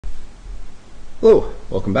Hello,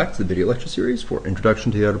 welcome back to the video lecture series for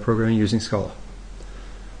Introduction to the Art of Programming using Scala.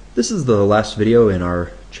 This is the last video in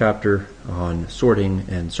our chapter on sorting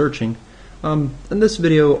and searching. And this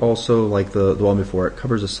video also, like the one before it,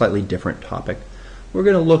 covers a slightly different topic. We're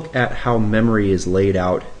going to look at how memory is laid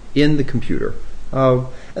out in the computer. And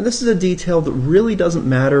this is a detail that really doesn't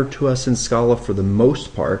matter to us in Scala for the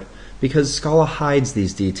most part, because Scala hides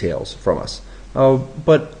these details from us.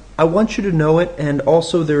 But I want you to know it, and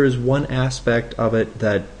also there is one aspect of it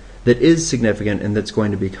that is significant and that's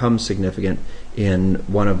going to become significant in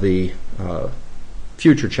one of the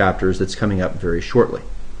future chapters that's coming up very shortly.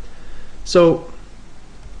 So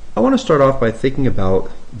I want to start off by thinking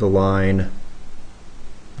about the line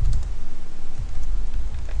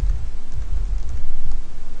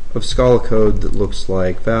of Scala code that looks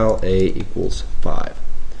like val a equals 5,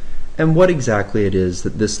 and what exactly it is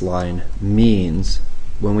that this line means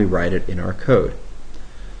when we write it in our code.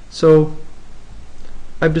 So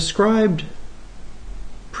I've described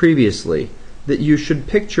previously that you should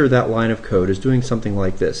picture that line of code as doing something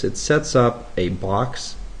like this. It sets up a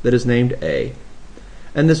box that is named A,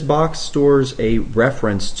 and this box stores a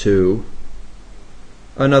reference to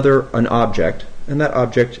an object, and that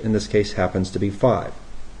object in this case happens to be 5.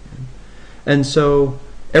 And so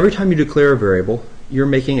every time you declare a variable, you're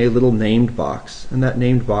making a little named box, and that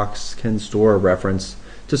named box can store a reference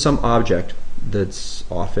to some object that's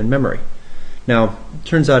off in memory. Now, it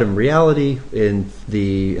turns out in reality, in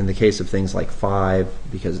the case of things like 5,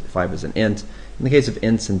 because 5 is an int, in the case of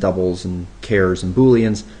ints and doubles and chars and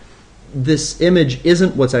booleans, this image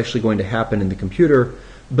isn't what's actually going to happen in the computer,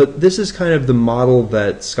 but this is kind of the model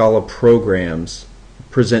that Scala programs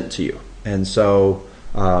present to you. And so,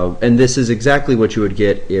 and this is exactly what you would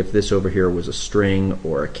get if this over here was a string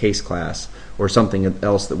or a case class or something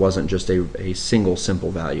else that wasn't just a single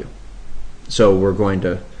simple value. So we're going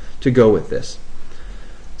to go with this.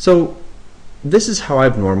 So this is how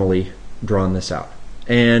I've normally drawn this out.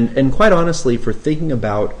 And quite honestly, for thinking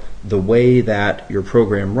about the way that your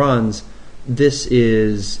program runs, this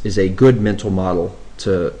is a good mental model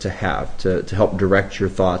to have to help direct your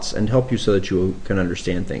thoughts and help you so that you can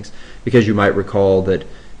understand things. Because you might recall that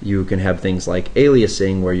you can have things like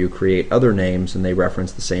aliasing, where you create other names and they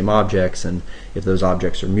reference the same objects, and if those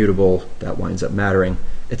objects are mutable, that winds up mattering,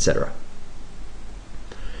 etc.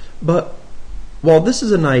 But while this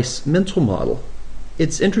is a nice mental model,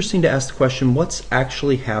 it's interesting to ask the question, what's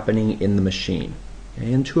actually happening in the machine?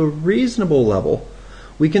 And to a reasonable level,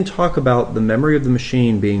 we can talk about the memory of the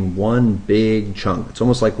machine being one big chunk. It's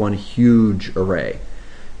almost like one huge array.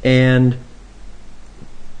 And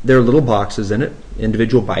there are little boxes in it,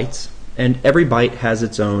 individual bytes, and every byte has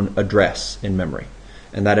its own address in memory.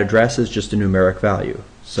 And that address is just a numeric value.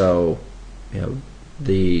 So,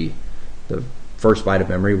 the first byte of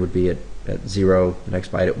memory would be at 0, the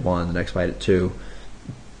next byte at 1, the next byte at 2.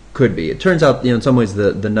 Could be. It turns out, in some ways,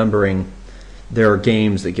 the numbering, there are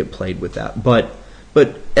games that get played with that. But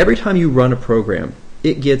every time you run a program,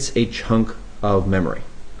 it gets a chunk of memory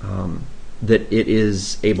that it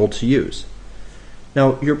is able to use.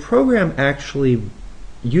 Now, your program actually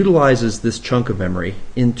utilizes this chunk of memory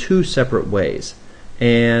in two separate ways.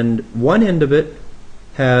 And one end of it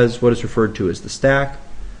has what is referred to as the stack,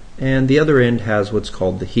 and the other end has what's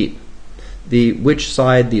called the heap. Which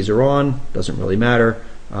side these are on doesn't really matter.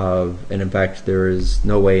 And in fact, there is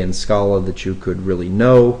no way in Scala that you could really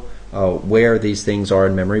know where these things are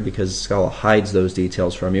in memory, because Scala hides those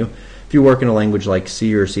details from you. If you work in a language like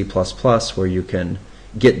C or C++, where you can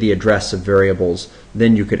get the address of variables,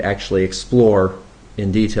 then you could actually explore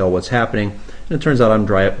in detail what's happening. And it turns out I'm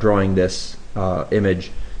drawing this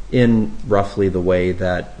image in roughly the way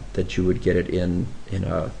that you would get it in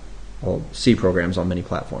C programs on many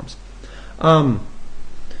platforms.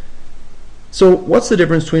 So what's the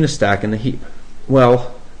difference between a stack and a heap?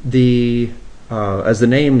 Well, as the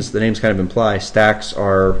names kind of imply, stacks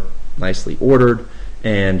are nicely ordered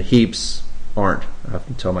and heaps aren't. I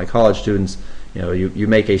often tell my college students, you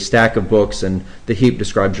make a stack of books and the heap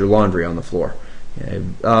describes your laundry on the floor.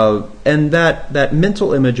 And that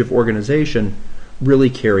mental image of organization really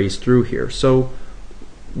carries through here. So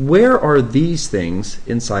where are these things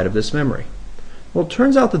inside of this memory? Well, it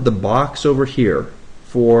turns out that the box over here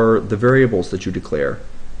for the variables that you declare,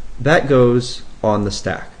 that goes on the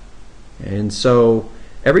stack. And so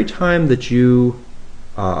every time that you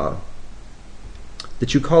call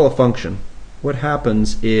a function, what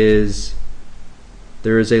happens is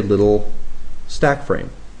there is a little stack frame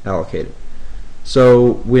allocated.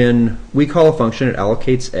 So when we call a function, it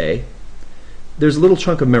allocates A. There's a little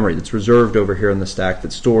chunk of memory that's reserved over here in the stack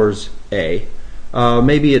that stores A.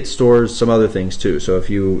 Maybe it stores some other things too. So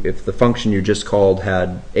if the function you just called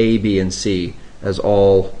had a, b, and c as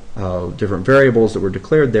all different variables that were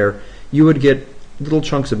declared there, you would get little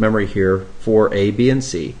chunks of memory here for a, b, and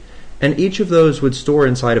c. And each of those would store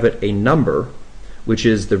inside of it a number, which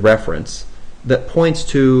is the reference, that points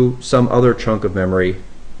to some other chunk of memory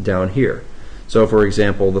down here. So for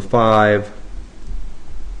example, the 5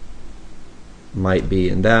 might be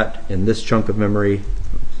in this chunk of memory.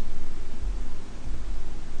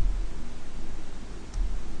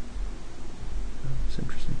 That's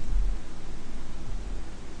interesting.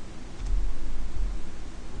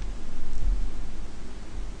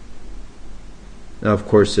 Now, of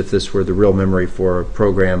course, if this were the real memory for a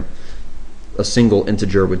program, a single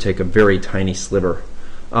integer would take a very tiny sliver.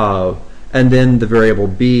 And then the variable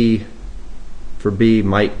b for b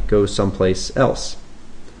might go someplace else.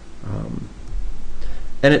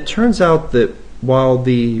 And it turns out that while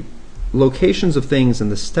the locations of things in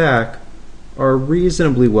the stack are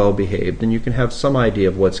reasonably well behaved and you can have some idea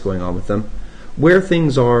of what's going on with them, where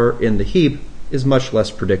things are in the heap is much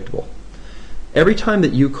less predictable. Every time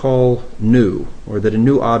that you call new, or that a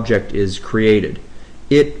new object is created,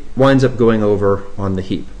 it winds up going over on the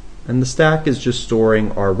heap. And the stack is just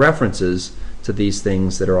storing our references to these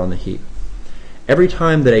things that are on the heap. Every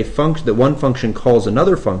time that one function calls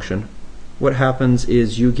another function, what happens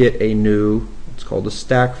is you get a new, it's called a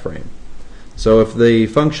stack frame. So if the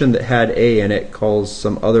function that had a in it calls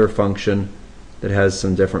some other function that has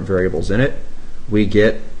some different variables in it, we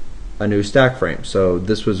get a new stack frame. So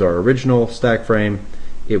this was our original stack frame.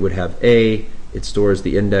 It would have a, it stores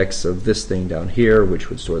the index of this thing down here, which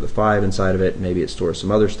would store the 5 inside of it. Maybe it stores some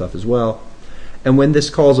other stuff as well. And when this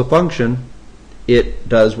calls a function, it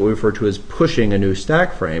does what we refer to as pushing a new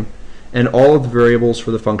stack frame, and all of the variables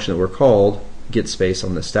for the function that were called get space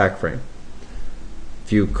on the stack frame.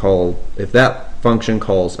 If that function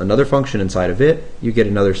calls another function inside of it, you get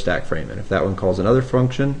another stack frame, and if that one calls another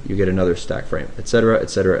function, you get another stack frame, etc.,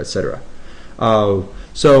 etc., etc.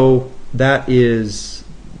 So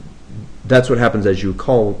that's what happens as you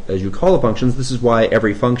call the functions. This is why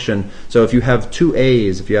every function. So if you have two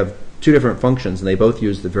a's, if you have two different functions and they both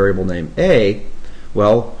use the variable name a,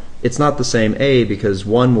 well, it's not the same a because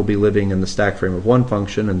one will be living in the stack frame of one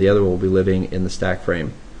function and the other will be living in the stack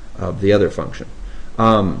frame of the other function.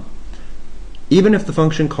 Even if the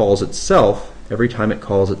function calls itself, every time it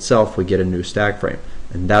calls itself, we get a new stack frame.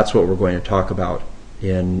 And that's what we're going to talk about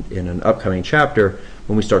in an upcoming chapter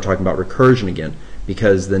when we start talking about recursion again.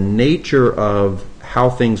 Because the nature of how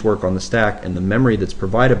things work on the stack and the memory that's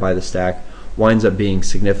provided by the stack winds up being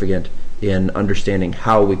significant in understanding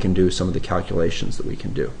how we can do some of the calculations that we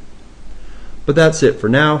can do. But that's it for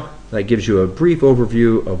now. That gives you a brief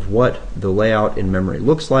overview of what the layout in memory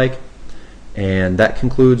looks like. And that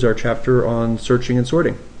concludes our chapter on searching and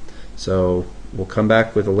sorting. So we'll come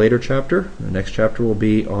back with a later chapter. The next chapter will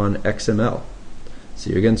be on XML.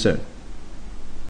 See you again soon.